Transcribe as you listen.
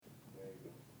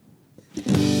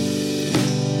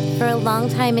For a long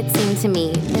time, it seemed to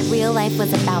me that real life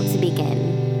was about to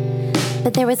begin.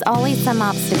 But there was always some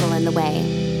obstacle in the way.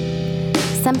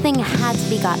 Something had to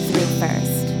be got through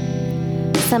first.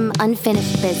 Some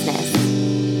unfinished business.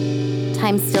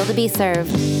 Time still to be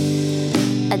served.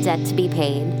 A debt to be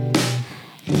paid.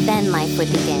 Then life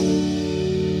would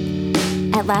begin.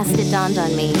 At last it dawned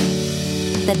on me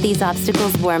that these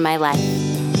obstacles were my life.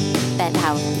 Bette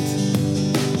Howland.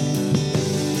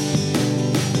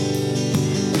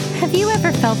 Have you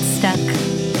ever felt stuck?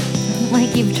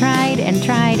 Like you've tried and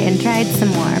tried and tried some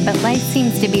more, but life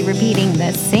seems to be repeating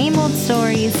the same old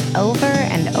stories over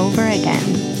and over again.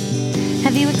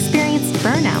 Have you experienced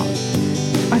burnout?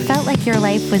 Or felt like your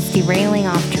life was derailing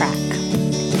off track?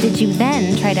 Did you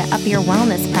then try to up your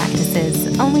wellness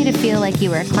practices, only to feel like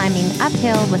you were climbing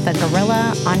uphill with a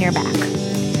gorilla on your back?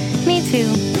 Me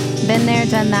too. Been there,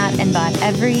 done that, and bought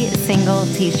every single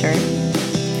t-shirt.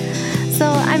 So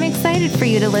I'm excited for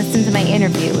you to listen to my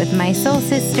interview with my soul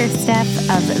sister, Steph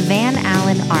of Van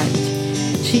Allen Art.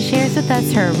 She shares with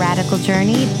us her radical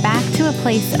journey back to a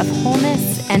place of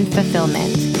wholeness and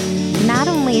fulfillment. Not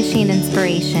only is she an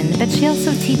inspiration, but she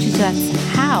also teaches us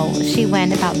how she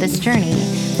went about this journey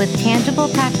with tangible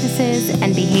practices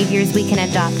and behaviors we can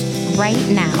adopt right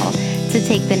now to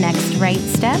take the next right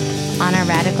step on our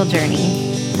radical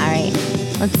journey. All right,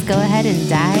 let's go ahead and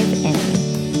dive in.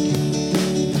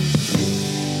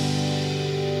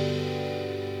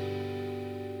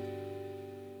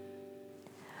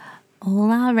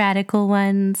 Hola, radical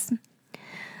ones.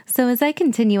 So as I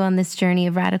continue on this journey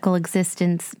of radical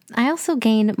existence, I also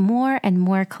gain more and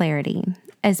more clarity.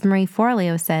 As Marie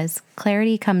Forleo says,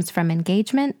 clarity comes from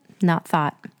engagement, not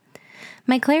thought.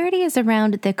 My clarity is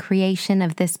around the creation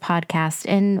of this podcast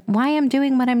and why I'm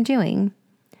doing what I'm doing.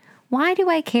 Why do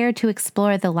I care to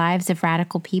explore the lives of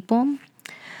radical people?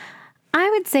 I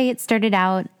would say it started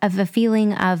out of a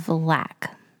feeling of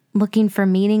lack. Looking for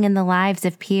meaning in the lives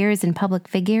of peers and public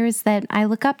figures that I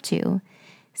look up to,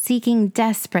 seeking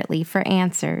desperately for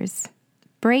answers.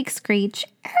 Break screech.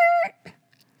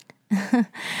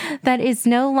 That is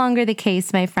no longer the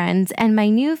case, my friends, and my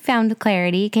newfound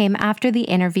clarity came after the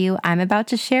interview I'm about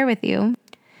to share with you.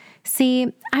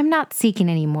 See, I'm not seeking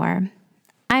anymore.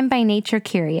 I'm by nature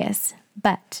curious,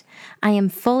 but I am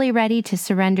fully ready to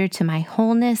surrender to my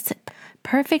wholeness,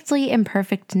 perfectly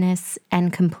imperfectness,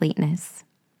 and completeness.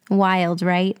 Wild,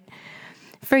 right?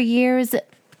 For years,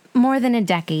 more than a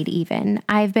decade even,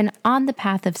 I've been on the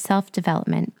path of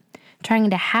self-development, trying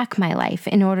to hack my life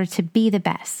in order to be the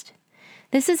best.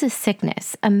 This is a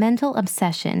sickness, a mental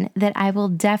obsession that I will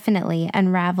definitely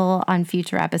unravel on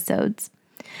future episodes.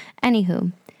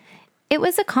 Anywho, it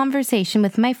was a conversation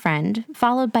with my friend,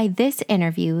 followed by this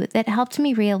interview, that helped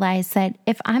me realize that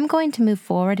if I'm going to move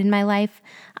forward in my life,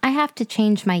 I have to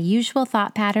change my usual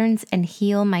thought patterns and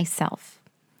heal myself.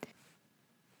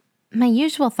 My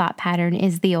usual thought pattern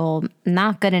is the old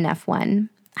not good enough one.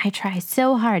 I try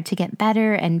so hard to get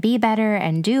better and be better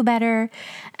and do better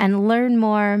and learn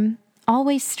more,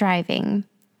 always striving.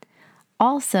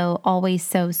 Also, always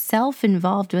so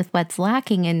self-involved with what's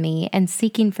lacking in me and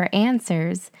seeking for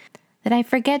answers that I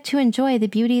forget to enjoy the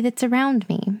beauty that's around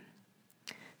me.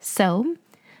 So,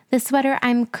 the sweater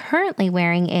I'm currently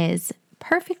wearing is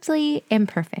perfectly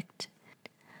imperfect.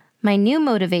 My new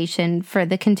motivation for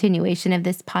the continuation of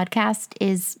this podcast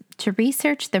is to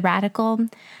research the radical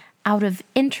out of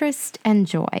interest and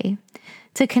joy,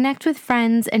 to connect with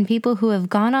friends and people who have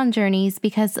gone on journeys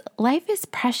because life is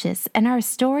precious and our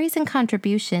stories and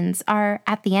contributions are,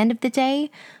 at the end of the day,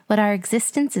 what our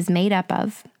existence is made up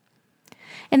of.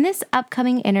 In this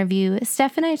upcoming interview,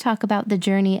 Steph and I talk about the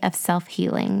journey of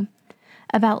self-healing,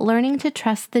 about learning to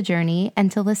trust the journey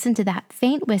and to listen to that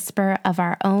faint whisper of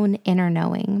our own inner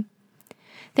knowing.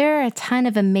 There are a ton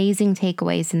of amazing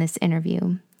takeaways in this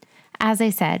interview. As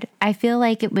I said, I feel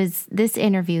like it was this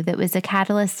interview that was a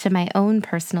catalyst to my own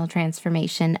personal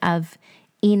transformation of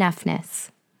enoughness.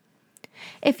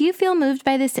 If you feel moved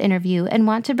by this interview and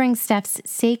want to bring Steph's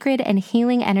sacred and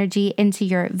healing energy into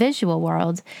your visual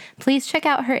world, please check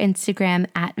out her Instagram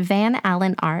at Van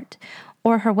Allen Art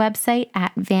or her website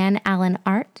at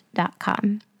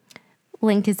vanallenart.com.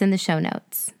 Link is in the show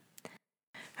notes.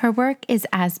 Her work is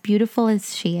as beautiful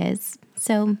as she is,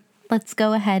 so let's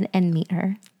go ahead and meet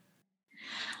her.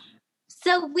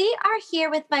 So we are here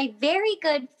with my very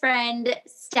good friend,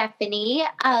 Stephanie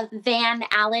of Van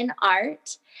Allen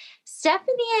Art.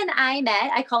 Stephanie and I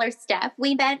met, I call her Steph,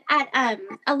 we met at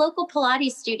a local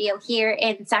Pilates studio here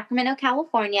in Sacramento,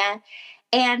 California,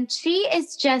 and she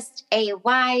is just a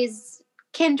wise,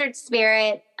 kindred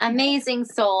spirit, amazing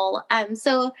soul, and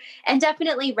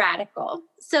definitely radical.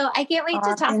 So I can't wait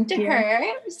to talk to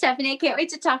her. Stephanie, I can't wait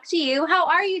to talk to you. How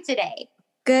are you today?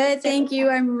 Good, thank you.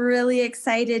 I'm really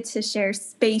excited to share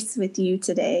space with you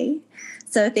today.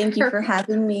 So thank you for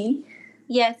having me.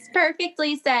 Yes,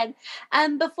 perfectly said.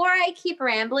 Before I keep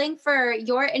rambling for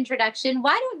your introduction,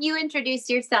 why don't you introduce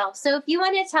yourself? So if you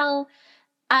want to tell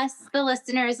us, the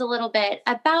listeners, a little bit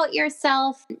about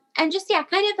yourself and just,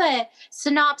 kind of a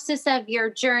synopsis of your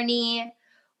journey,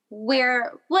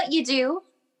 what you do,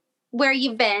 where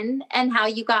you've been, and how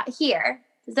you got here.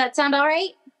 Does that sound all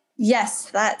right? Yes,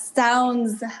 that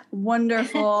sounds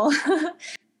wonderful.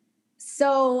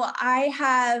 So I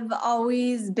have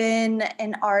always been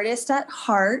an artist at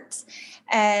heart,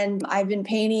 and I've been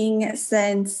painting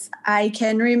since I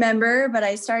can remember, but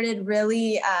I started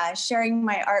really sharing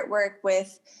my artwork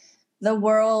with the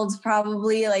world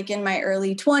probably like in my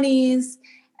early 20s.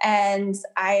 And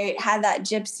I had that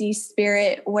gypsy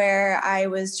spirit where I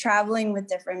was traveling with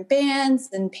different bands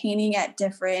and painting at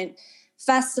different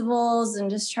festivals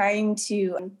and just trying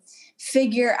to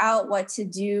figure out what to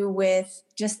do with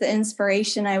just the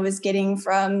inspiration I was getting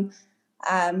from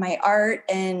my art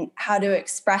and how to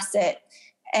express it.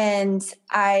 And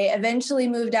I eventually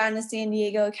moved down to San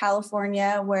Diego,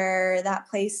 California, where that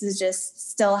place is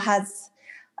just still has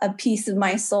a piece of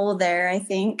my soul there, I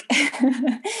think.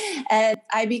 And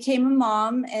I became a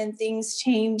mom, and things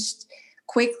changed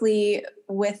quickly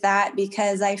with that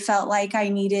because I felt like I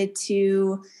needed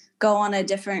to go on a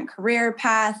different career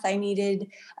path. I needed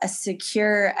a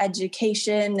secure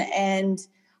education, and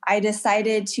I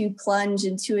decided to plunge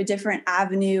into a different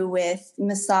avenue with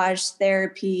massage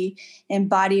therapy and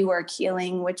bodywork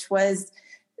healing, which was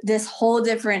this whole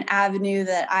different avenue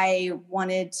that I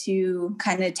wanted to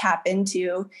kind of tap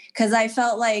into, because I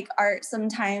felt like art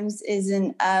sometimes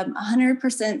isn't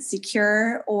 100%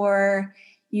 secure, or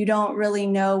you don't really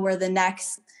know where the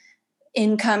next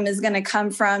income is going to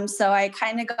come from. So I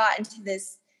kind of got into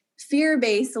this fear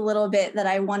base a little bit that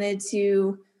I wanted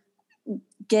to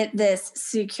get this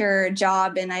secure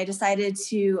job. And I decided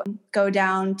to go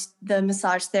down the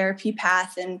massage therapy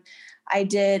path. And I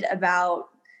did about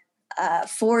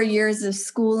 4 years of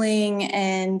schooling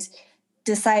and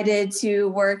decided to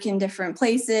work in different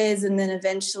places and then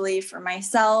eventually for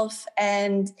myself.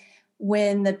 And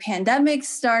when the pandemic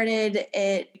started,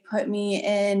 it put me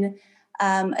in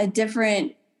a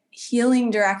different healing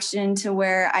direction to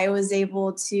where I was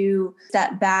able to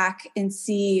step back and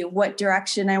see what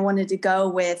direction I wanted to go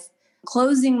with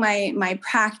closing my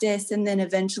practice and then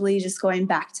eventually just going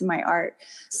back to my art.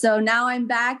 So now I'm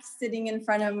back sitting in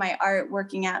front of my art,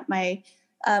 working on my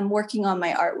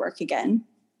artwork again.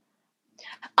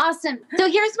 Awesome.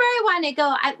 So here's where I want to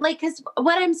go. Because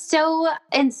what I'm so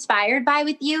inspired by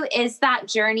with you is that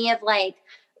journey of like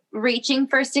reaching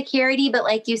for security, but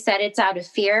like you said, it's out of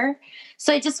fear.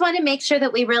 So I just want to make sure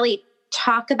that we really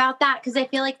talk about that, because I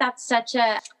feel like that's such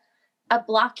a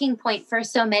blocking point for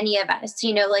so many of us,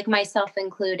 like myself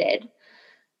included.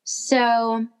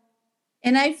 So,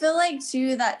 and I feel like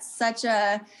too, that's such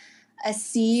a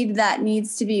seed that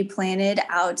needs to be planted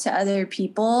out to other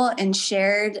people and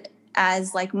shared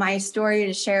as like my story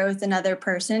to share with another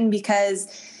person, because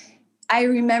I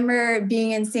remember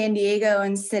being in San Diego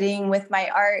and sitting with my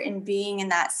art and being in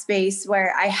that space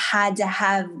where I had to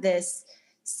have this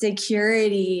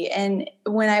security. And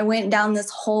when I went down this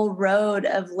whole road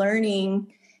of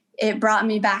learning, it brought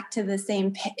me back to the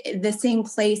same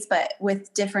place, but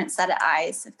with different set of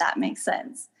eyes, if that makes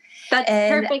sense. That's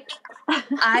perfect.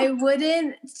 I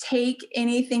wouldn't take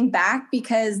anything back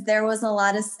because there was a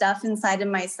lot of stuff inside of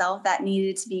myself that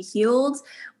needed to be healed,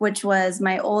 which was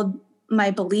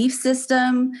my belief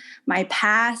system, my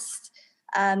past,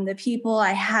 the people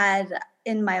I had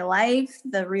in my life,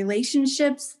 the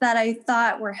relationships that I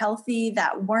thought were healthy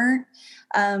that weren't,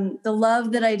 the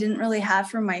love that I didn't really have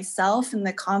for myself, and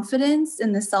the confidence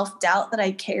and the self-doubt that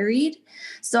I carried.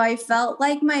 So I felt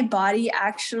like my body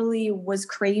actually was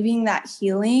craving that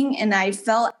healing, and I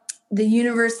felt the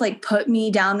universe like put me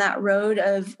down that road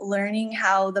of learning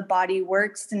how the body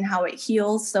works and how it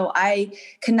heals. So I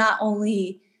could not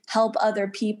only help other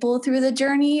people through the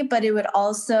journey, but it would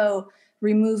also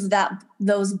remove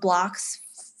those blocks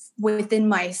within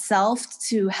myself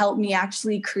to help me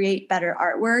actually create better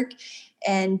artwork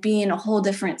and be in a whole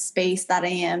different space that I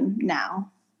am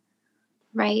now.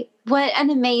 Right. What an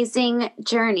amazing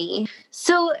journey.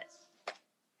 So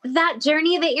that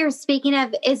journey that you're speaking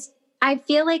of I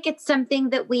feel like it's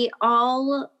something that we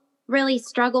all really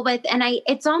struggle with. And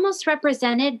it's almost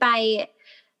represented by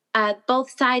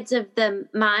both sides of the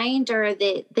mind or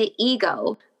the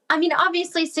ego. I mean,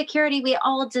 obviously security, we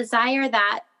all desire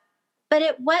that. But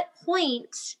at what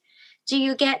point do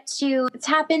you get to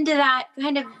tap into that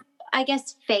kind of, I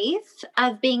guess, faith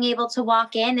of being able to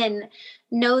walk in and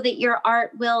know that your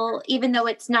art will, even though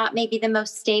it's not maybe the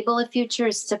most stable of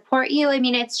futures, support you? I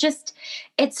mean, it's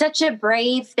such a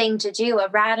brave thing to do, a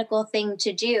radical thing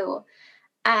to do.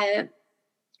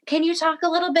 Can you talk a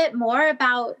little bit more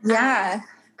about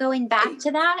going back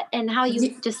to that and how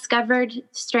you discovered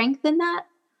strength in that?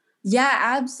 Yeah,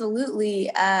 absolutely.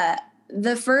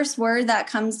 The first word that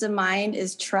comes to mind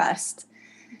is trust.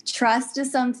 Trust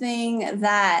is something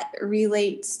that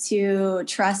relates to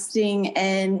trusting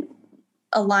and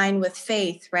align with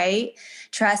faith, right?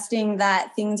 Trusting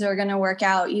that things are going to work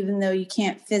out even though you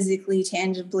can't physically,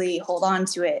 tangibly hold on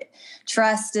to it.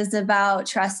 Trust is about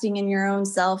trusting in your own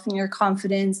self and your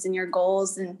confidence and your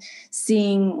goals and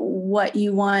seeing what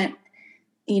you want,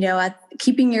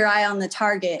 keeping your eye on the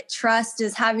target. Trust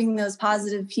is having those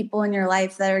positive people in your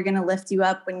life that are going to lift you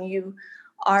up when you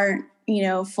aren't,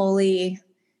 fully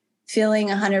feeling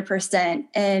 100%.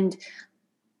 And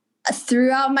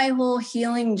throughout my whole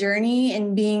healing journey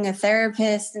and being a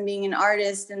therapist and being an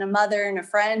artist and a mother and a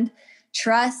friend,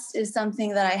 trust is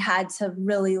something that I had to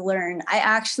really learn. I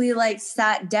actually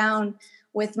sat down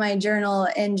with my journal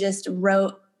and just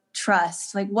wrote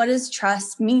trust. What does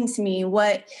trust mean to me?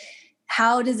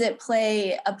 How does it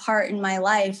play a part in my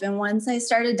life? And once I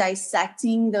started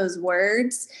dissecting those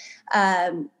words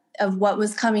of what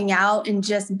was coming out and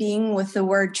just being with the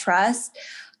word trust,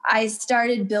 I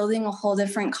started building a whole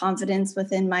different confidence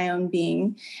within my own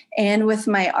being and with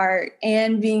my art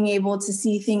and being able to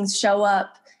see things show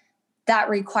up that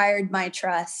required my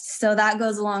trust. So that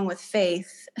goes along with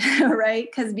faith, right?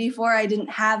 Because before I didn't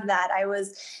have that. I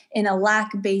was in a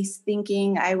lack-based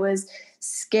thinking. I was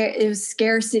scared. It was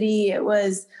scarcity. It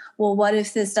was, well, what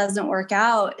if this doesn't work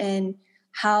out? And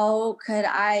how could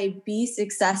I be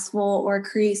successful or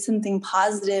create something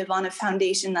positive on a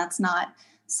foundation that's not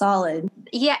solid?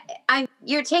 Yeah,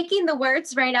 you're taking the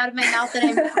words right out of my mouth,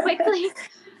 and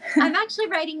I'm actually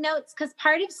writing notes because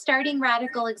part of starting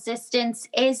Radical Existence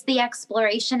is the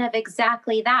exploration of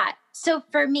exactly that. So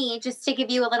for me, just to give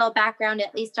you a little background,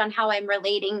 at least on how I'm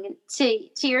relating to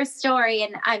your story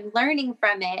and I'm learning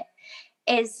from it,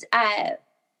 is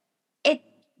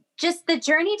the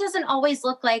journey doesn't always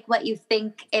look like what you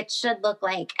think it should look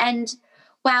like. And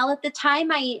while at the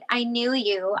time I knew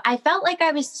you, I felt like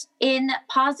I was in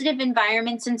positive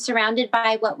environments and surrounded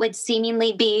by what would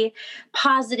seemingly be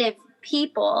positive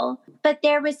people, but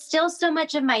there was still so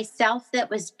much of myself that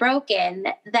was broken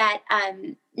that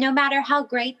no matter how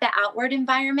great the outward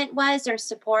environment was or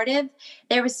supportive,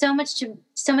 there was so much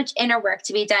inner work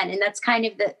to be done. And that's kind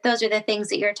of those are the things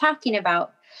that you're talking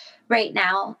about right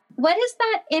now. What is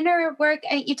that inner work?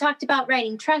 You talked about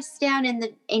writing trust down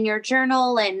in your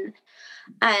journal and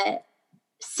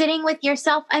sitting with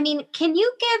yourself. I mean, can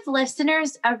you give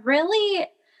listeners a really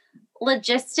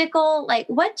logistical,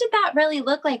 what did that really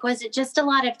look like? Was it just a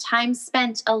lot of time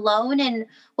spent alone? And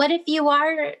what if you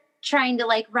are trying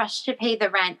to rush to pay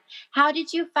the rent? How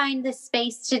did you find the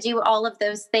space to do all of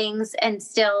those things and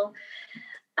still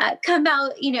come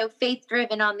out,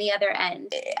 faith-driven on the other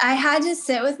end? I had to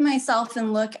sit with myself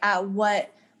and look at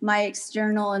what my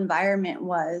external environment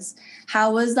was.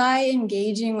 How was I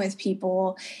engaging with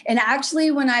people? And actually,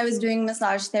 when I was doing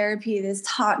massage therapy, this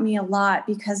taught me a lot,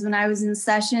 because when I was in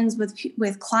sessions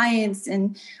with clients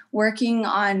and working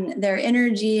on their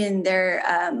energy and their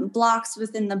blocks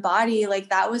within the body,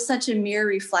 that was such a mirror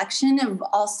reflection of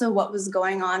also what was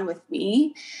going on with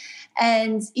me.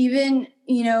 And even,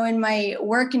 in my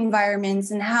work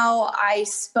environments and how I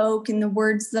spoke and the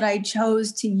words that I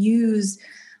chose to use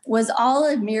was all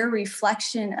a mere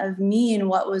reflection of me and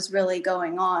what was really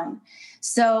going on.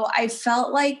 So I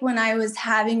felt like when I was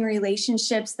having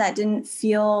relationships that didn't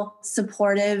feel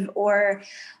supportive, or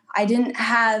I didn't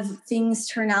have things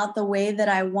turn out the way that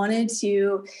I wanted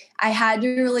to, I had to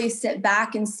really sit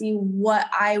back and see what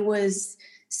I was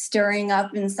stirring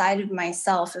up inside of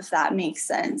myself, if that makes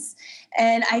sense.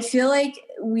 And I feel like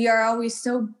we are always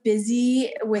so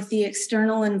busy with the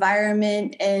external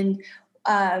environment, and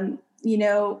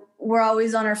we're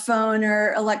always on our phone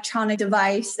or electronic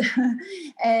device,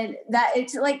 and that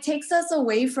it takes us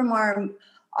away from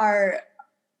our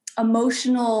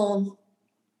emotional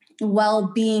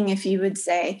well-being, if you would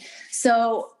say.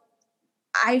 So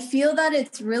I feel that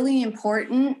it's really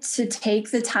important to take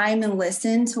the time and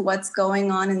listen to what's going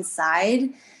on inside,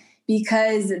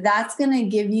 because that's going to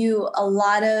give you a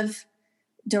lot of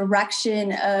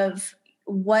direction of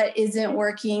what isn't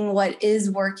working, what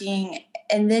is working.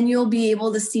 and then you'll be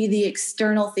able to see the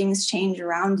external things change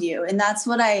around you. And that's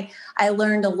what I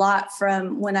learned a lot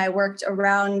from when I worked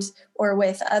around or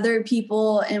with other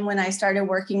people, and when I started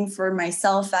working for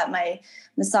myself at my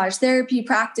massage therapy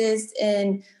practice,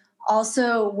 and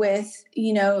also with,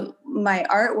 my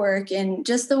artwork, and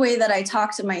just the way that I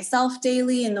talk to myself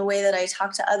daily and the way that I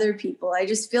talk to other people. I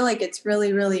just feel like it's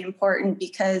really, really important,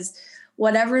 because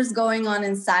whatever's going on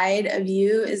inside of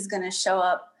you is going to show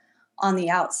up on the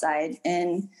outside,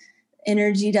 and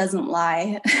energy doesn't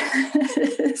lie.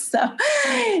 So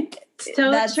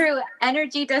that's true.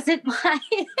 Energy doesn't lie.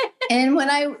 And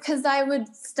because I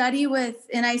would study with,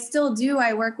 and I still do,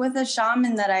 I work with a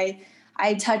shaman that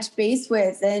I touch base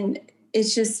with, and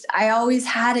it's just, I always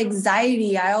had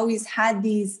anxiety. I always had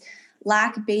these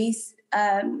lack-based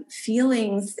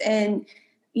feelings. And,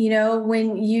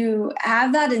 when you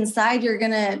have that inside, you're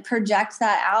going to project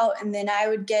that out. And then I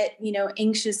would get,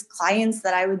 anxious clients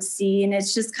that I would see. And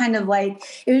it's just kind of like,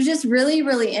 it was just really,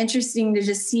 really interesting to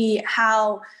just see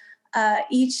how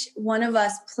each one of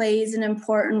us plays an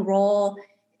important role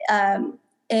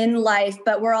in life,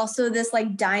 but we're also this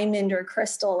like diamond or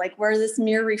crystal, like we're this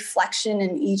mirror reflection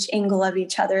in each angle of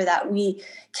each other, that we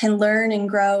can learn and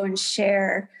grow and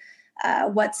share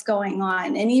what's going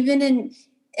on. And even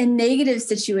in negative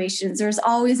situations, there's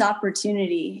always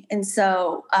opportunity. And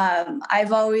so I'm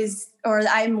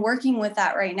working with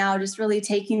that right now, just really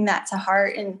taking that to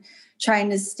heart and trying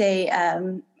to stay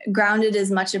grounded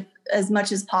as much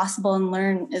as possible and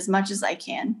learn as much as I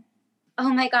can.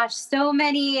 Oh my gosh, so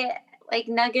many like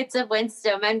nuggets of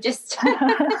wisdom. I'm just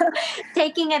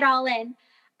taking it all in.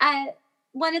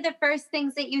 One of the first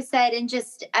things that you said, and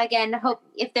just again, hope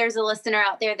if there's a listener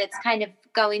out there that's kind of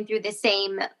going through the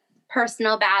same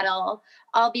personal battle,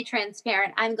 I'll be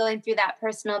transparent. I'm going through that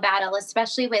personal battle,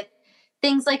 especially with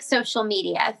things like social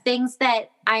media, things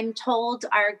that I'm told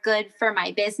are good for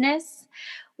my business,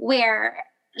 where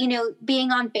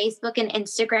being on Facebook and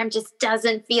Instagram just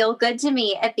doesn't feel good to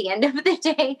me at the end of the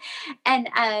day. And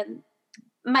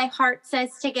my heart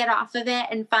says to get off of it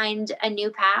and find a new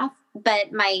path.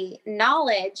 But my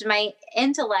knowledge, my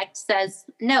intellect says,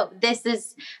 no, this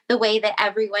is the way that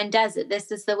everyone does it.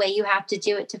 This is the way you have to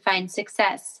do it to find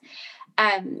success.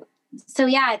 So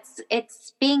yeah,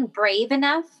 it's being brave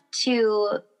enough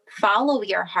to follow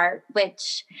your heart,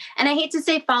 and I hate to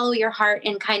say follow your heart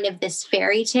in kind of this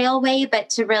fairy tale way, but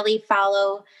to really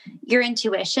follow your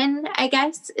intuition, I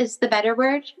guess is the better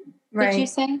word. Right. Would you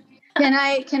say? Can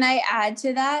I add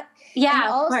to that? Yeah.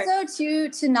 And also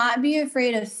to not be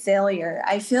afraid of failure.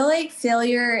 I feel like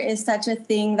failure is such a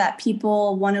thing that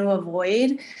people want to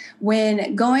avoid.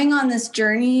 When going on this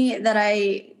journey that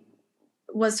I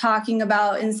was talking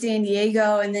about in San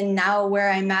Diego, and then now where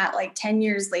I'm at like 10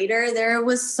 years later, there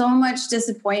was so much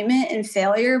disappointment and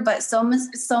failure, but so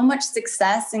much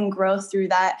success and growth through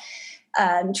that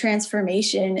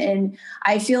transformation. And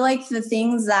I feel like the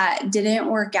things that didn't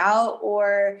work out,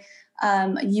 or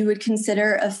you would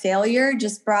consider a failure,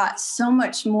 just brought so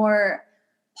much more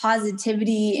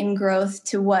positivity and growth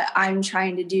to what I'm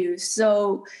trying to do.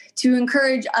 So to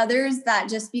encourage others that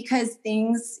just because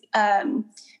things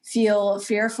feel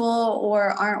fearful or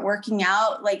aren't working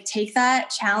out, like take that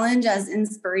challenge as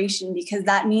inspiration, because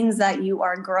that means that you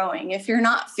are growing. If you're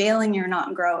not failing, you're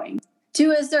not growing.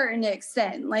 To a certain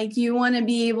extent, like you want to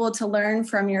be able to learn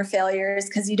from your failures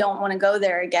because you don't want to go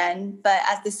there again. But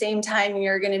at the same time,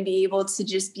 you're going to be able to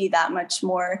just be that much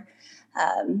more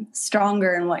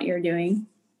stronger in what you're doing.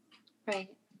 Right.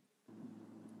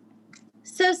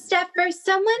 So Steph, for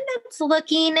someone that's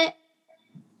looking at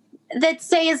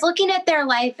their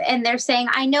life and they're saying,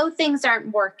 I know things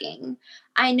aren't working.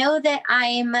 I know that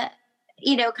I'm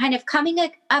kind of coming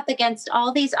up against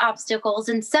all these obstacles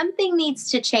and something needs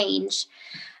to change.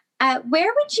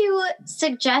 Where would you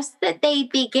suggest that they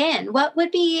begin? What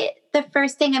would be the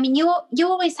first thing? I mean, you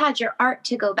always had your art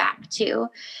to go back to.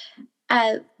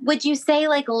 Would you say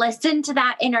like listen to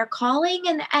that inner calling,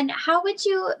 and how would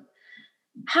you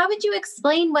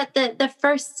explain what the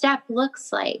first step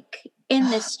looks like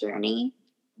in this journey?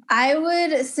 I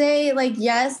would say, like,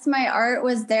 yes, my art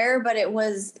was there, but it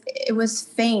was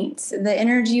faint. The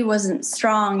energy wasn't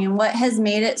strong. And what has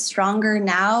made it stronger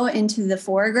now into the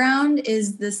foreground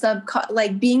is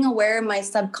the being aware of my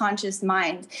subconscious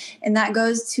mind. And that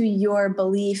goes to your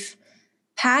belief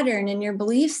pattern and your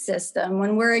belief system.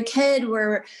 When we're a kid,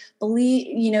 we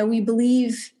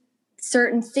believe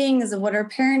certain things of what our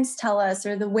parents tell us,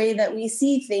 or the way that we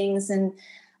see things, and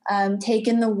take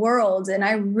in the world. And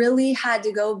I really had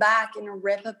to go back and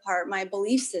rip apart my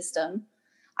belief system.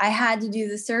 I had to do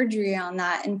the surgery on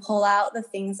that and pull out the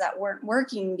things that weren't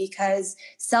working, because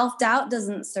self-doubt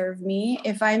doesn't serve me.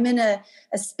 If I'm in a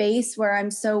space where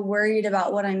I'm so worried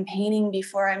about what I'm painting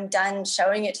before I'm done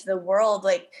showing it to the world,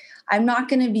 like, I'm not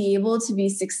going to be able to be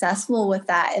successful with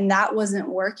that. And that wasn't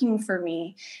working for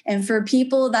me. And for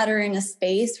people that are in a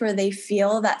space where they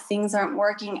feel that things aren't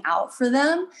working out for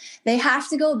them, they have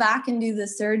to go back and do the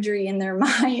surgery in their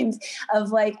mind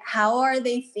of like, how are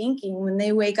they thinking when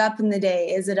they wake up in the day?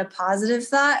 Is it a positive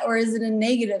thought or is it a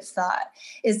negative thought?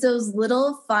 It's those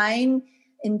little fine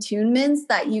attunements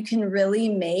that you can really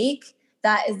make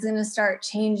that is going to start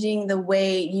changing the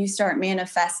way you start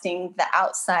manifesting the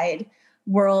outside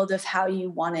world of how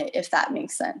you want it, if that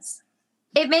makes sense.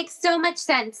 It makes so much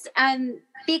sense.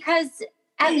 Because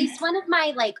at least one of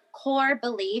my like core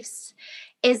beliefs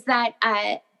is that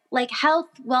like health,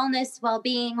 wellness,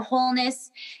 well-being,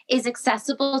 wholeness is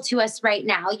accessible to us right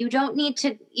now. You don't need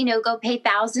to, go pay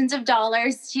thousands of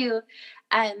dollars to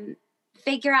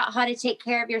figure out how to take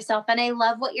care of yourself. And I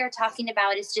love what you're talking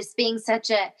about, is just being such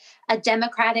a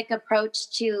democratic approach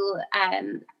to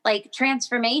like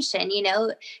transformation.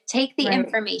 Take the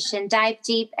information, dive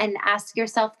deep, and ask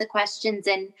yourself the questions.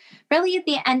 And really at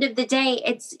the end of the day,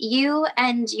 it's you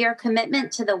and your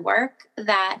commitment to the work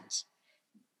that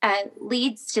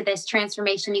leads to this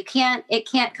transformation. It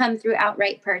can't come through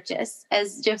outright purchase,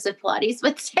 as Joseph Pilates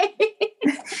would say.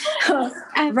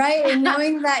 Right. And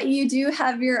knowing that you do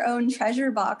have your own treasure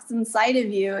box inside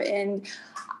of you. And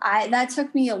that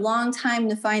took me a long time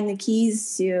to find the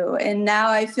keys to. And now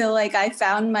I feel like I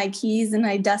found my keys and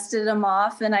I dusted them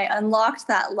off and I unlocked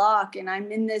that lock. And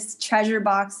I'm in this treasure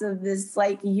box of this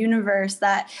like universe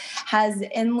that has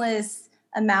endless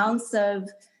amounts of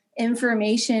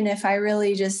information if I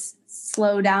really just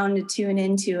slow down to tune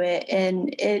into it.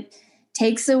 And it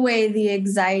takes away the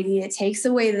anxiety. It takes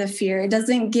away the fear. It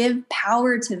doesn't give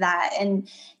power to that. And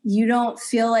you don't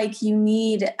feel like you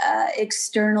need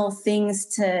external things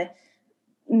to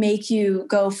make you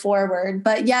go forward.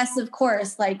 But yes, of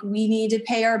course, like we need to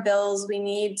pay our bills. We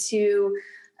need to,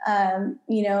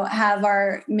 have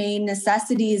our main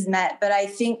necessities met. But I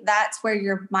think that's where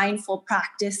your mindful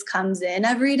practice comes in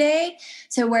every day,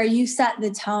 to where you set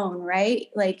the tone, right?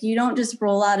 Like you don't just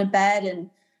roll out of bed and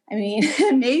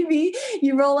maybe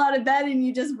you roll out of bed and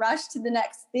you just rush to the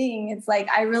next thing. It's like,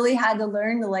 I really had to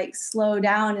learn to like slow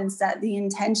down and set the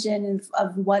intention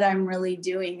of what I'm really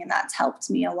doing. And that's helped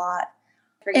me a lot.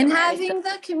 And having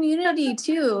the community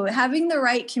too, having the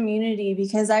right community,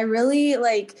 because I really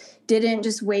didn't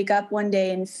just wake up one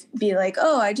day and be like,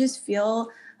 oh, I just feel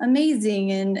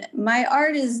amazing and my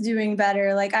art is doing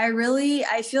better.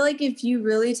 I feel like if you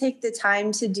really take the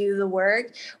time to do the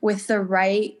work with the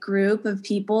right group of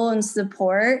people and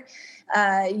support,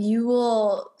 you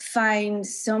will find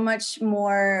so much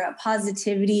more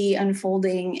positivity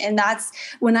unfolding. And that's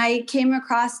when I came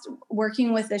across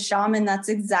working with a shaman, that's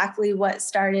exactly what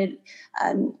started,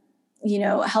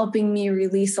 helping me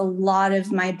release a lot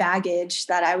of my baggage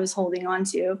that I was holding on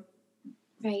to.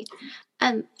 Right.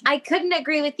 I couldn't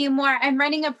agree with you more. I'm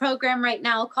running a program right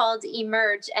now called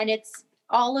Emerge, and it's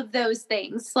all of those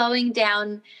things: slowing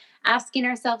down, asking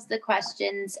ourselves the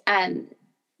questions,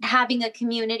 having a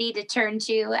community to turn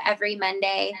to every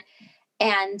Monday.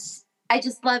 And I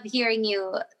just love hearing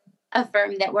you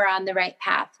affirm that we're on the right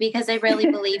path, because I really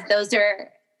believe those are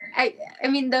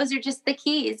just the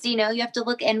keys. You have to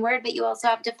look inward, but you also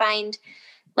have to find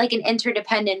like an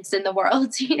interdependence in the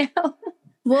world,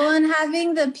 Well, and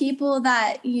having the people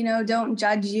that, don't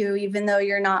judge you, even though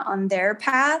you're not on their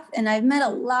path. And I've met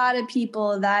a lot of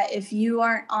people that if you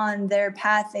aren't on their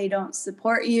path, they don't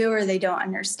support you or they don't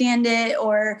understand it,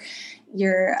 or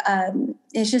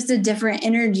it's just a different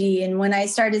energy. And when I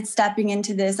started stepping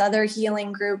into this other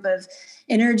healing group of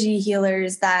energy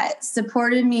healers that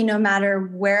supported me no matter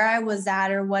where I was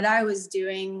at or what I was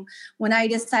doing, when I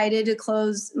decided to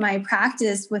close my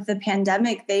practice with the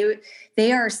pandemic,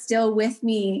 they are still with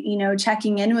me,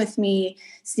 checking in with me,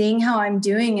 seeing how I'm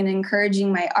doing and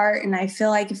encouraging my art. And I feel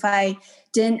like if I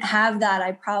didn't have that,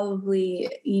 I probably,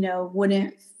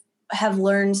 wouldn't have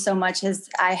learned so much as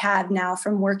I have now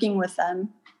from working with them.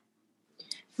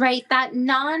 Right. That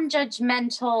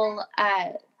non-judgmental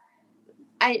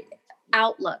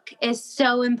outlook is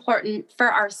so important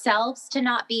for ourselves, to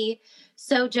not be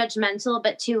so judgmental,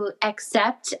 but to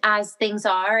accept as things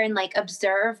are and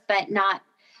observe, but not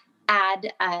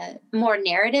add more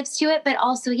narratives to it. But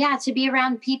also, to be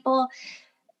around people.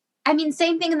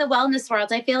 Same thing in the wellness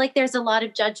world. I feel like there's a lot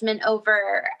of judgment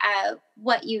over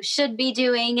what you should be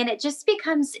doing, and it just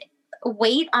becomes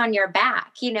weight on your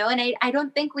back, and I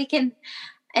don't think we can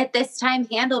at this time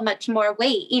handle much more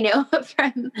weight,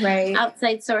 from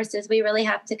outside sources. We really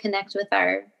have to connect with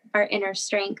our inner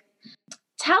strength.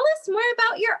 Tell us more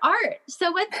about your art.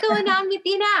 So what's going on with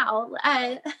you now?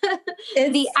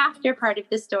 The after part of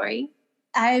the story.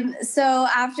 So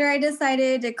after I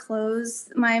decided to close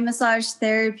my massage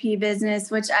therapy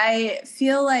business, which I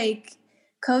feel like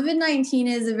COVID-19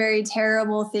 is a very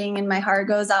terrible thing, and my heart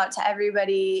goes out to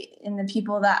everybody and the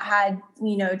people that had,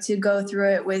 to go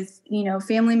through it with,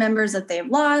 family members that they've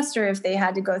lost, or if they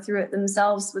had to go through it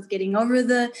themselves with getting over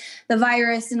the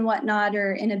virus and whatnot,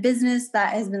 or in a business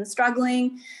that has been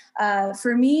struggling.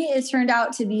 For me, it turned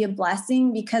out to be a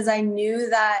blessing because I knew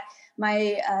that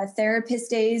my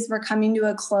therapist days were coming to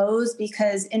a close,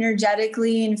 because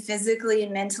energetically and physically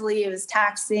and mentally it was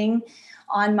taxing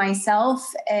on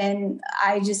myself. And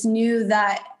I just knew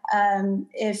that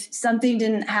if something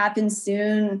didn't happen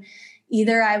soon,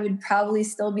 either I would probably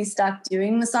still be stuck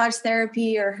doing massage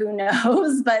therapy, or who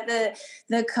knows. But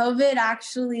the COVID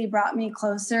actually brought me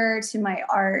closer to my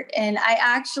art. And I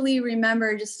actually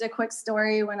remember, just a quick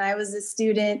story, when I was a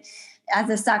student at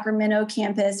the Sacramento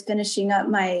campus finishing up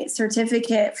my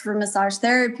certificate for massage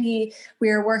therapy, we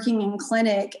were working in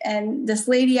clinic, and this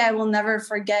lady I will never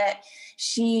forget,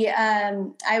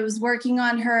 I was working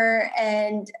on her,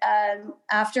 and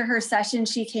after her session,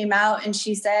 she came out and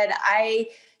she said, "I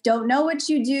don't know what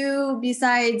you do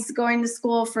besides going to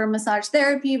school for massage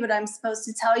therapy, but I'm supposed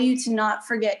to tell you to not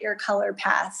forget your color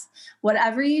path.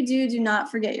 Whatever you do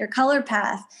not forget your color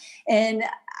path." And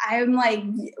I'm like,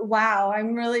 wow,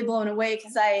 I'm really blown away,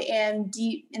 because I am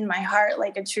deep in my heart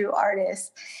like a true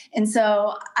artist. And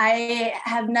so I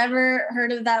have never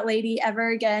heard of that lady ever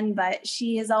again, but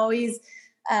she has always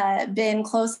been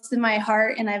close to my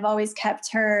heart, and I've always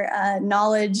kept her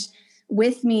knowledge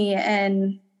with me.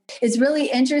 And it's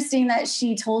really interesting that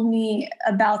she told me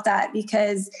about that,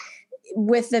 because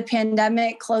with the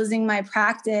pandemic closing my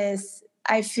practice,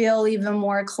 I feel even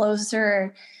more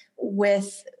closer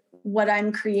with what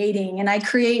I'm creating. And I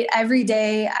create every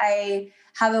day. I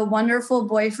have a wonderful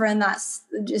boyfriend that's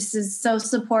just is so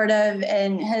supportive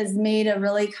and has made a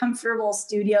really comfortable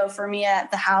studio for me at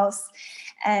the house.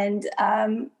 And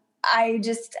I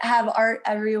just have art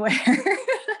everywhere.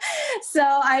 So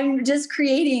I'm just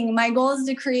creating. My goal is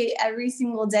to create every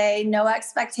single day, no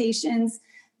expectations.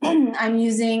 I'm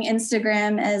using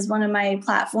Instagram as one of my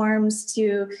platforms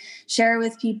to share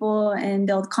with people and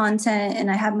build content.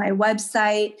 And I have my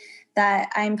website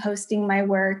that I'm posting my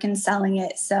work and selling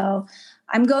it. So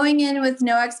I'm going in with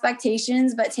no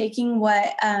expectations, but taking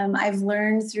what I've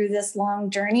learned through this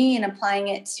long journey and applying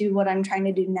it to what I'm trying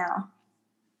to do now.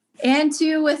 And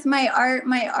too, with my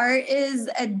art is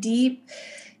a deep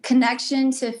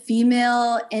connection to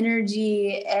female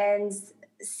energy and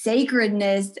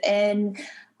sacredness. And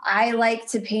I like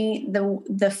to paint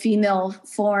the female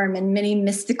form in many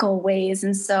mystical ways.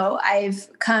 And so I've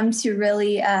come to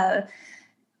really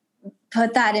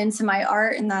put that into my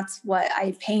art, and that's what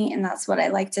I paint, and that's what I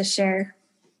like to share.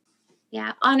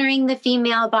 Yeah, honoring the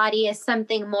female body is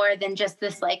something more than just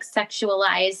this like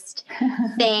sexualized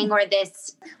thing or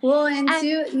this. Well, and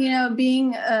too,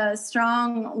 being a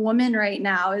strong woman right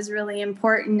now is really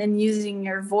important, in using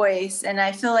your voice. And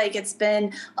I feel like it's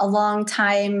been a long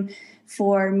time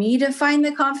for me to find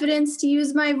the confidence to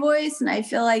use my voice. And I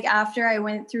feel like after I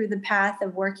went through the path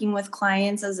of working with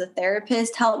clients as a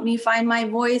therapist helped me find my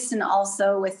voice, and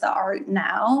also with the art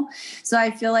now. So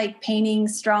I feel like painting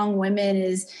strong women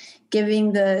is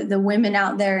giving the women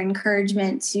out there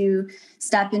encouragement to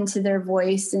step into their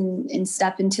voice and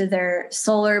step into their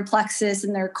solar plexus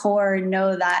and their core, and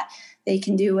know that they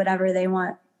can do whatever they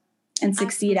want and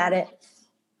succeed at it.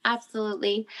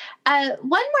 Absolutely. One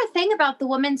more thing about the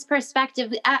woman's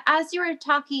perspective, as you were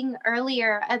talking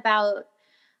earlier about,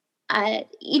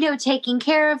 taking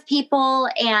care of people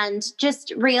and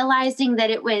just realizing that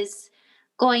it was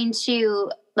going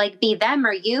to like be them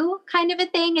or you kind of a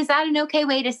thing. Is that an okay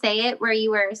way to say it, where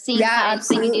you were seeing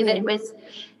clients and you knew that it was,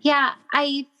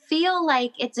 I feel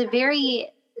like it's a very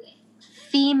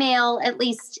female, at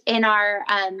least in our,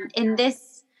 in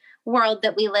this world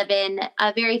that we live in,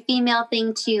 a very female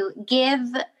thing to give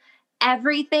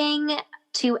everything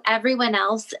to everyone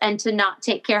else and to not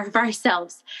take care of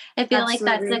ourselves. I feel like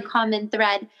that's a common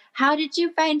thread. How did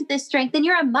you find the strength? And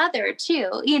you're a mother too,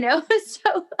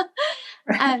 so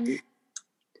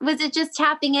was it just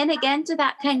tapping in again to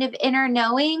that kind of inner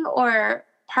knowing or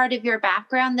part of your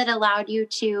background that allowed you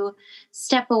to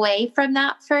step away from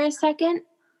that for a second?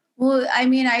 Well, I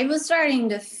mean, I was starting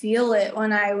to feel it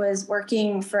when I was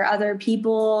working for other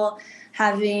people,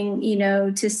 having,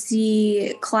 to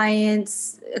see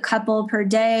clients a couple per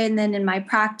day. And then in my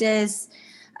practice,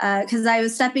 because I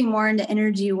was stepping more into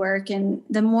energy work, and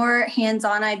the more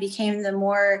hands-on I became, the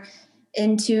more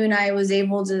in tune I was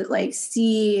able to like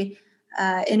see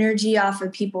energy off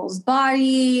of people's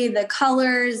body, the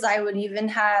colors. I would even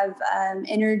have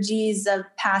energies of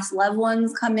past loved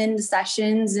ones come into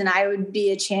sessions, and I would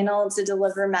be a channel to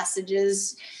deliver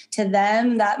messages to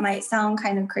them. That might sound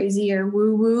kind of crazy or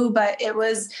woo-woo, but it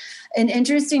was an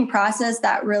interesting process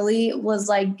that really was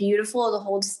like beautiful to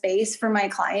hold space for my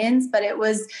clients, but it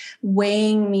was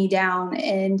weighing me down.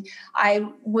 And I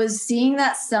was seeing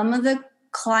that some of the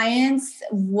clients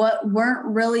weren't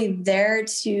really there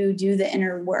to do the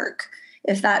inner work,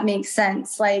 if that makes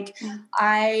sense. Like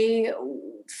I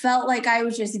felt like I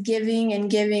was just giving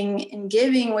and giving and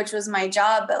giving, which was my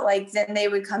job. But like, then they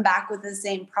would come back with the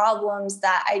same problems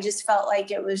that I just felt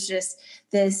like it was just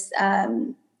this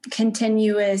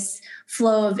continuous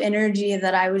flow of energy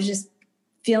that I was just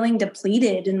feeling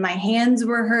depleted, and my hands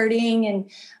were hurting, and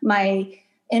my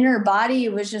inner body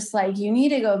was just like, you need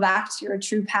to go back to your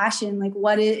true passion. Like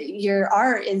your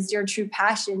art is your true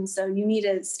passion. So you need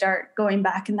to start going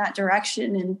back in that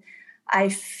direction. And I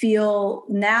feel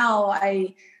now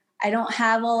I don't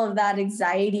have all of that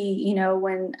anxiety,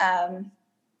 when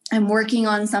I'm working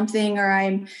on something, or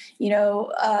I'm,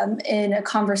 in a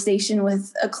conversation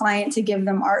with a client to give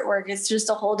them artwork. It's just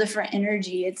a whole different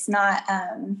energy. It's not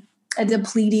a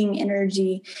depleting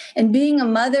energy. And being a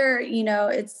mother,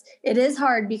 it is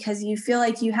hard because you feel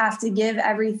like you have to give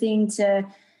everything to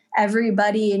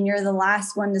everybody, and you're the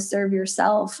last one to serve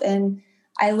yourself. And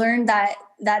I learned that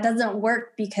doesn't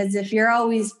work, because if you're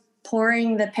always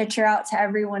pouring the pitcher out to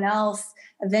everyone else,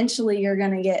 eventually you're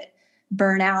going to get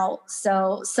burn out.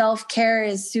 So self-care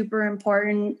is super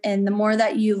important. And the more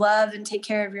that you love and take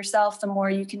care of yourself, the more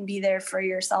you can be there for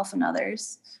yourself and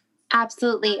others.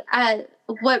 Absolutely.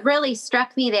 What really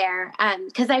struck me there,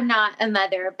 because I'm not a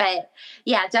mother, but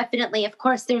yeah, definitely. Of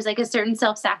course, there's like a certain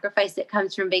self-sacrifice that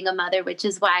comes from being a mother, which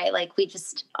is why like we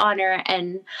just honor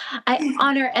and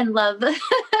love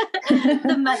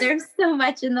the mothers so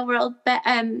much in the world. But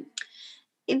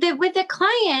with the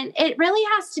client, it really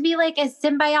has to be like a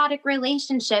symbiotic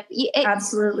relationship.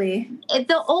 Absolutely.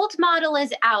 The old model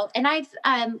is out. And I've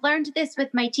learned this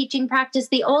with my teaching practice.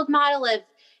 The old model of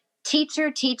teacher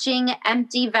teaching,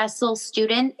 empty vessel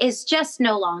student is just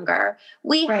no longer.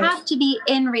 We have to be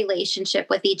in relationship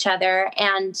with each other.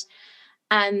 And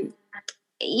and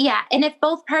if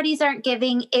both parties aren't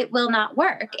giving, it will not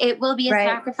work. It will be a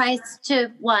sacrifice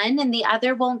to one, and the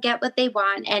other won't get what they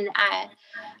want. And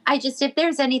if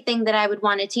there's anything that I would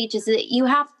want to teach is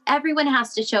that everyone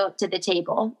has to show up to the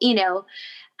table,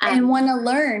 and want to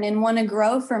learn and want to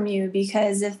grow from you,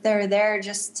 because if they're there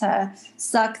just to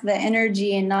suck the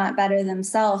energy and not better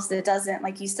themselves, it doesn't,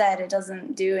 like you said, it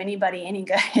doesn't do anybody any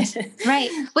good.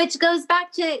 Right. Which goes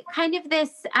back to kind of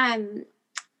this,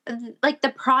 like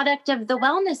the product of the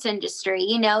wellness industry,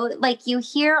 like you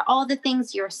hear all the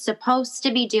things you're supposed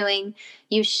to be doing,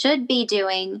 you should be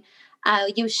doing,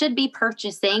 you should be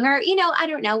purchasing, or, I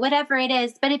don't know, whatever it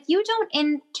is. But if you don't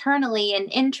internally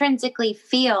and intrinsically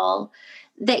feel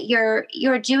that you're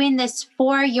doing this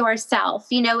for yourself,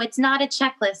 it's not a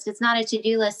checklist, it's not a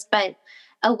to-do list, but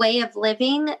a way of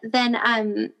living, then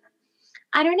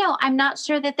I don't know. I'm not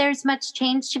sure that there's much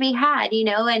change to be had,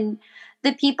 and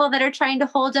the people that are trying to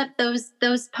hold up those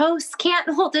posts can't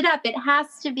hold it up. It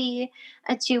has to be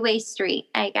a two-way street,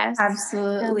 I guess.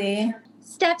 Absolutely.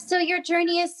 Steph, so your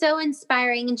journey is so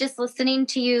inspiring, and just listening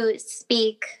to you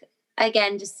speak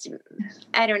again, just,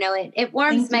 I don't know, it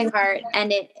warms my heart,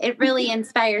 and it really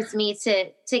inspires me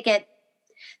to get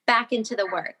back into the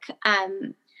work.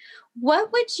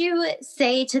 What would you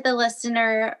say to the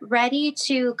listener ready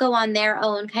to go on their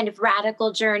own kind of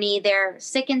radical journey? They're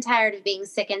sick and tired of being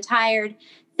sick and tired.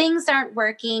 Things aren't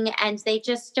working and they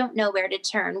just don't know where to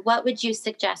turn. What would you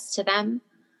suggest to them?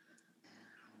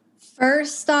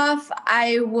 First off,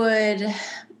 I would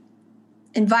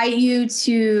invite you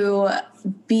to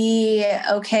be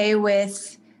okay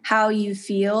with how you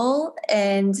feel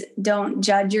and don't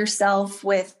judge yourself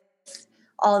with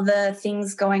all the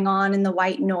things going on in the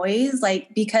white noise. Like,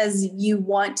 because you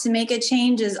want to make a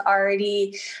change is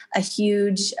already a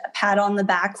huge pat on the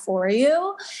back for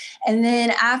you. And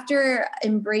then after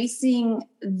embracing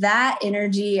that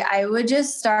energy, I would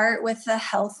just start with a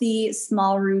healthy,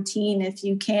 small routine if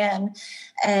you can.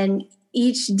 And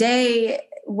each day,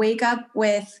 wake up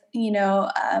with,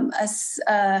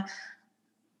 a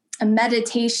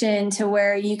meditation to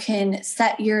where you can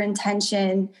set your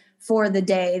intention for the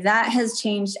day. That has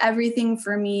changed everything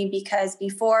for me, because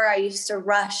before I used to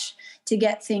rush to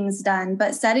get things done.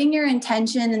 But setting your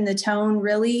intention and the tone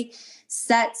really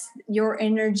sets your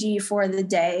energy for the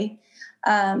day.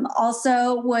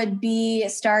 Also would be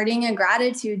starting a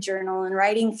gratitude journal and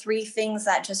writing 3 things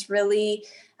that just really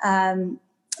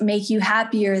make you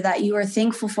happier, that you are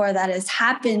thankful for, that has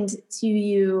happened to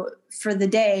you for the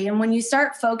day. And when you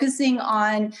start focusing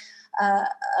on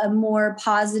a more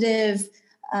positive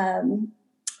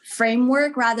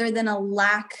framework rather than a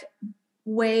lack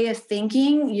way of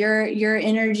thinking, your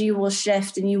energy will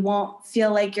shift and you won't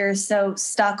feel like you're so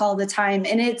stuck all the time.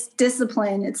 And it's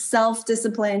discipline, it's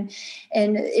self-discipline.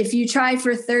 And if you try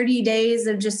for 30 days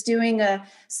of just doing a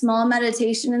small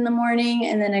meditation in the morning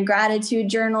and then a gratitude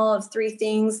journal of 3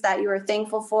 things that you are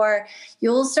thankful for,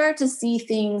 you'll start to see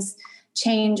things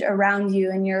change around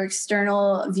you and your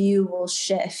external view will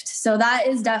shift. So that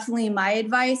is definitely my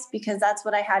advice, because that's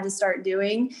what I had to start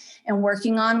doing and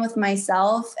working on with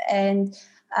myself, and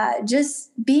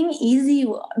just being easy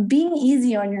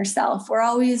on yourself. We're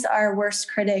always our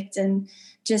worst critic, and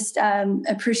just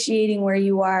appreciating where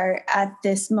you are at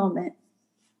this moment.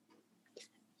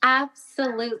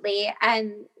 Absolutely.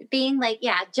 And being like,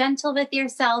 gentle with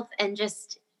yourself, and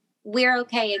just, we're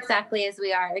okay exactly as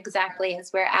we are, exactly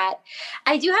as we're at.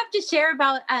 I do have to share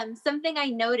about something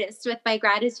I noticed with my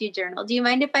gratitude journal. Do you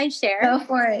mind if I share? Go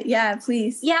for it. Yeah,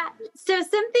 please. Yeah. So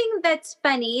something that's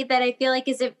funny that I feel like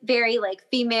is a very like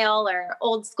female or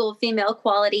old school female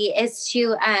quality is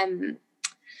to,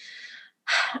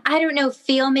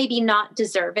 feel maybe not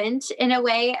deserving in a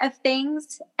way of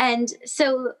things. And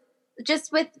so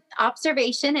just with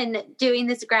observation and doing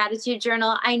this gratitude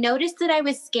journal, I noticed that I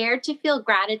was scared to feel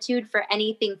gratitude for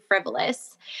anything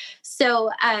frivolous.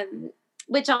 So,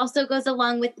 which also goes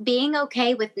along with being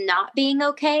okay with not being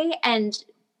okay, and,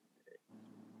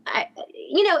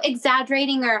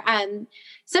 exaggerating, or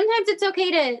sometimes it's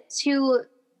okay to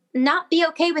not be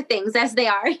okay with things as they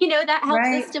are. That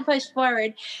helps us to push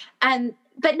forward.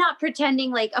 But not pretending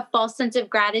like a false sense of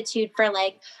gratitude for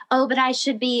like, oh, but I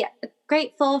should be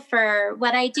grateful for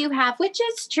what I do have, which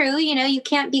is true. You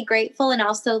can't be grateful and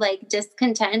also like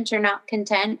discontent or not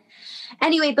content.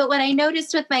 Anyway, but what I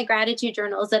noticed with my gratitude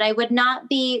journal is that I would not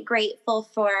be grateful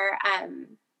for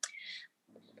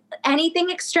anything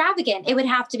extravagant. It would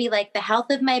have to be like the health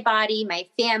of my body, my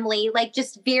family, like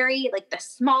just very like the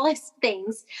smallest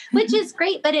things, which is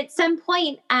great. But at some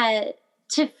point,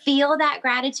 to feel that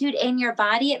gratitude in your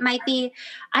body, it might be,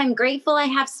 I'm grateful I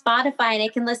have Spotify and I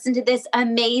can listen to this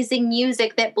amazing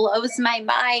music that blows my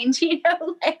mind,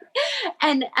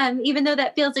 and even though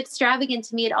that feels extravagant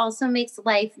to me, it also makes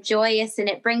life joyous and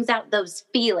it brings out those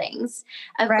feelings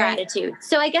of gratitude.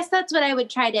 So I guess that's what I would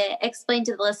try to explain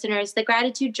to the listeners. The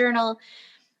gratitude journal,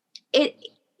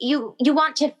 you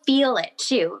want to feel it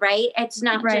too, right? It's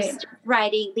not just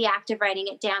the act of writing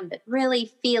it down, but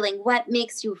really feeling what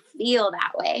makes you feel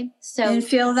that way. So and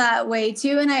feel that way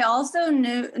too. And I also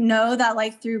know that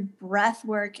like through breath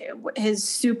work is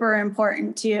super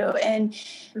important too. And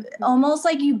almost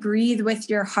like you breathe with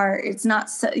your heart. It's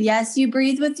not yes, you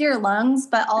breathe with your lungs,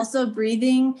 but also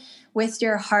breathing with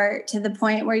your heart to the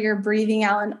point where you're breathing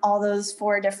out in all those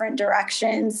 4 different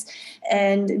directions,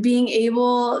 and being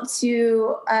able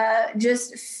to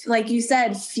just, like you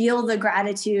said, feel the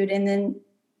gratitude and then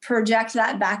project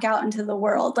that back out into the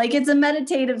world. Like it's a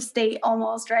meditative state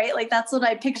almost, right? Like that's what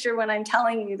I picture when I'm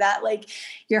telling you that, like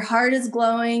your heart is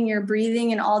glowing, you're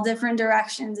breathing in all different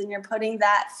directions, and you're putting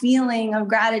that feeling of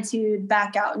gratitude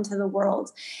back out into the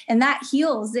world. And that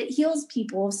heals. It heals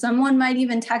people. Someone might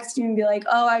even text you and be like,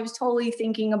 oh, I was totally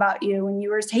thinking about you. And you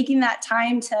were taking that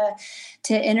time to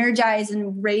energize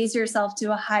and raise yourself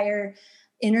to a higher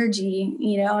energy,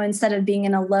 instead of being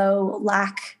in a low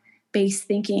lack-based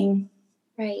thinking.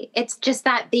 Right. It's just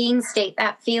that being state,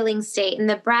 that feeling state, and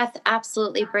the breath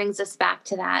absolutely brings us back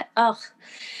to that. Oh,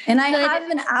 and I have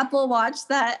an Apple Watch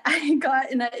that I got,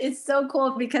 and it's so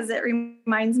cool because it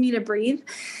reminds me to breathe.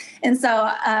 And so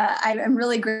I'm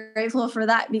really grateful for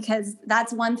that, because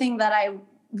that's one thing that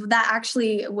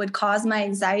actually would cause my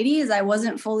anxiety, is I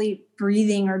wasn't fully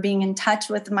breathing or being in touch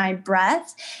with my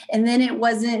breath. And then it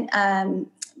wasn't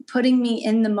putting me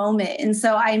in the moment. And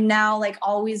so I'm now like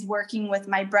always working with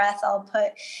my breath. I'll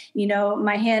put,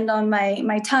 my hand on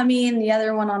my tummy and the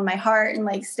other one on my heart, and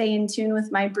like stay in tune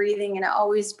with my breathing. And it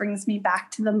always brings me back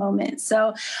to the moment.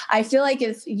 So I feel like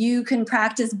if you can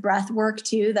practice breath work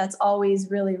too, that's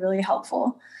always really, really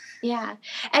helpful. Yeah.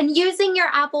 And using your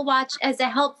Apple Watch as a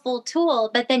helpful tool,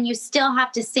 but then you still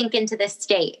have to sink into the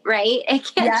state, right? It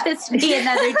can't just be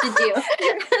another to do.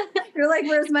 You're like,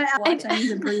 where's my Apple Watch? I need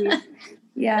to breathe.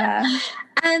 Yeah.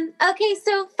 Okay.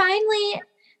 So finally,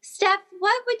 Steph,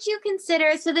 what would you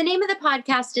consider? So the name of the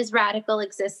podcast is Radical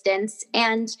Existence.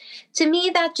 And to me,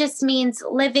 that just means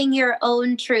living your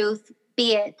own truth,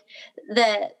 be it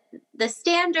the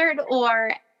standard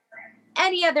or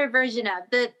any other version of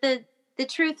the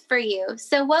truth for you.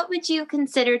 So what would you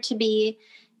consider to be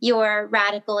your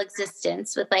radical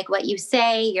existence with like what you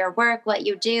say, your work, what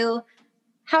you do?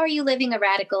 How are you living a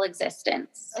radical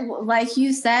existence? Like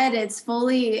you said, it's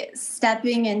fully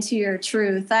stepping into your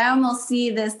truth. I almost see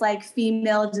this like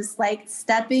female just like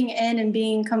stepping in and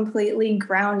being completely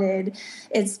grounded.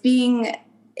 It's being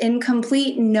in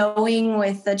complete knowing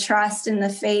with the trust and the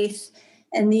faith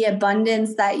and the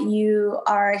abundance that you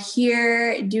are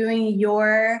here doing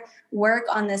your work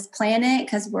on this planet,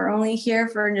 because we're only here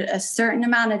for a certain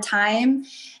amount of time,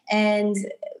 and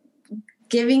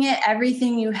giving it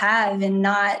everything you have and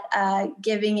not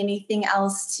giving anything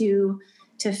else to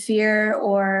fear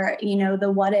or,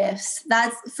 the what ifs.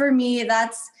 That's, for me,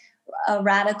 that's a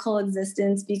radical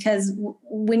existence, because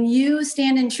when you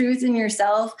stand in truth in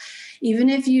yourself, even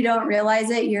if you don't realize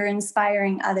it, you're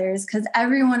inspiring others, because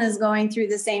everyone is going through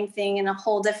the same thing in a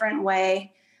whole different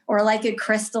way, or like a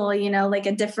crystal, like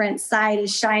a different side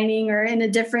is shining, or in a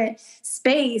different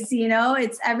space,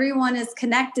 it's everyone is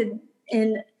connected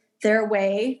in their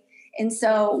way. And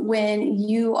so when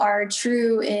you are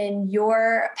true in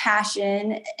your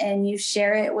passion and you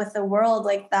share it with the world,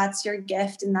 like that's your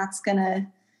gift, and that's going to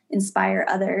inspire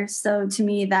others. So to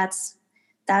me, that's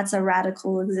a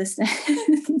radical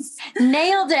existence.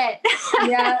 Nailed it.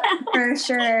 Yeah, for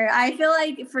sure. I feel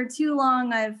like for too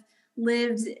long I've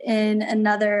lived in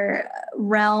another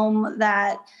realm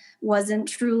that wasn't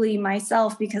truly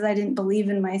myself, because I didn't believe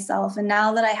in myself. And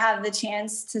now that I have the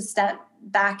chance to step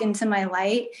back into my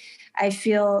light, I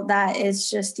feel that it's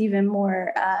just even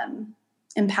more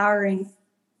empowering.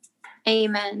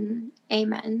 Amen.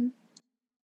 Amen.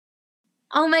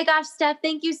 Oh my gosh, Steph,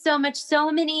 thank you so much.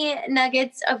 So many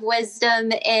nuggets of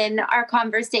wisdom in our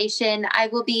conversation. I'm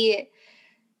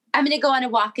going to go on a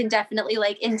walk and definitely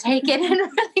intake it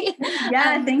and really.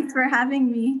 Yeah, thanks for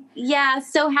having me. Yeah,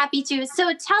 so happy to.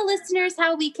 So tell listeners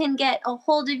how we can get a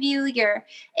hold of you, your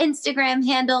Instagram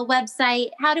handle,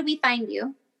 website. How do we find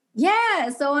you? Yeah,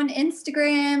 so on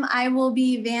Instagram, I will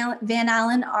be Van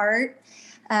Allen Art.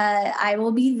 I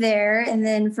will be there. And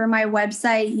then for my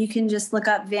website, you can just look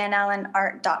up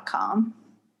vanallenart.com.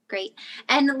 Great.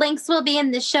 And links will be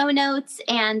in the show notes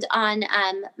and on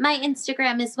my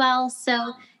Instagram as well.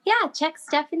 So yeah, check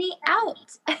Stephanie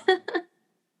out.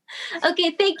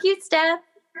 Okay, thank you, Steph.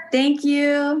 Thank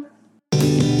you.